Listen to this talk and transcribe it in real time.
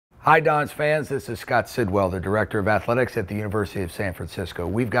Hi, Dons fans. This is Scott Sidwell, the Director of Athletics at the University of San Francisco.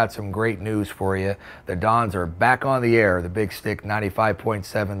 We've got some great news for you. The Dons are back on the air. The Big Stick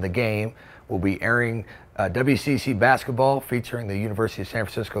 95.7 The Game will be airing WCC basketball featuring the University of San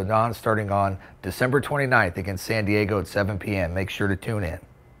Francisco Dons starting on December 29th against San Diego at 7 p.m. Make sure to tune in.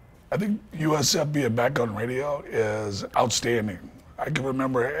 I think USF being back on radio is outstanding. I can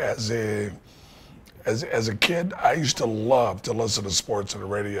remember as a kid, I used to love to listen to sports on the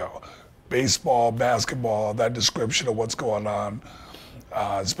radio. Baseball, basketball, that description of what's going on,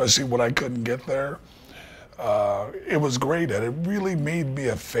 especially when I couldn't get there. It was great, and it really made me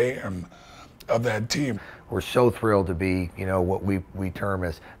a fan of that team. We're so thrilled to be, what we term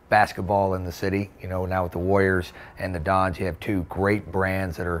as basketball in the city. Now with the Warriors and the Dons, you have two great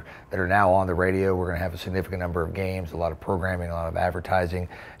brands that are now on the radio. We're going to have a significant number of games, a lot of programming, a lot of advertising,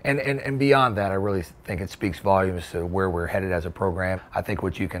 and beyond that, I really think it speaks volumes to where we're headed as a program. I think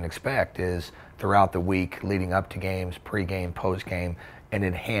what you can expect is throughout the week, leading up to games, pre-game, post-game, an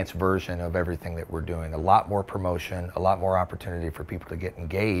enhanced version of everything that we're doing. A lot more promotion, a lot more opportunity for people to get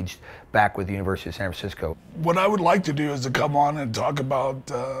engaged back with the University of San Francisco. What I would like to do is to come on and talk about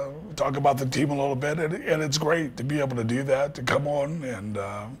the team a little bit, and it's great to be able to do that, to come on and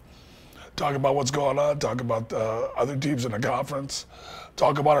talk about what's going on, talk about other teams in the conference,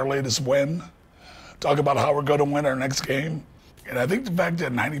 talk about our latest win, talk about how we're going to win our next game. And I think the fact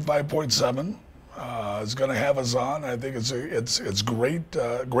that 95.7 is going to have us on, I think it's great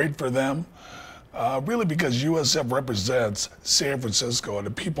for them, really, because USF represents San Francisco and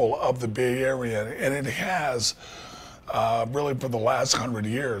the people of the Bay Area, and it has really for the last 100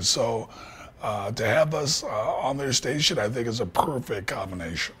 years. So to have us on their station, I think is a perfect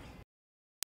combination.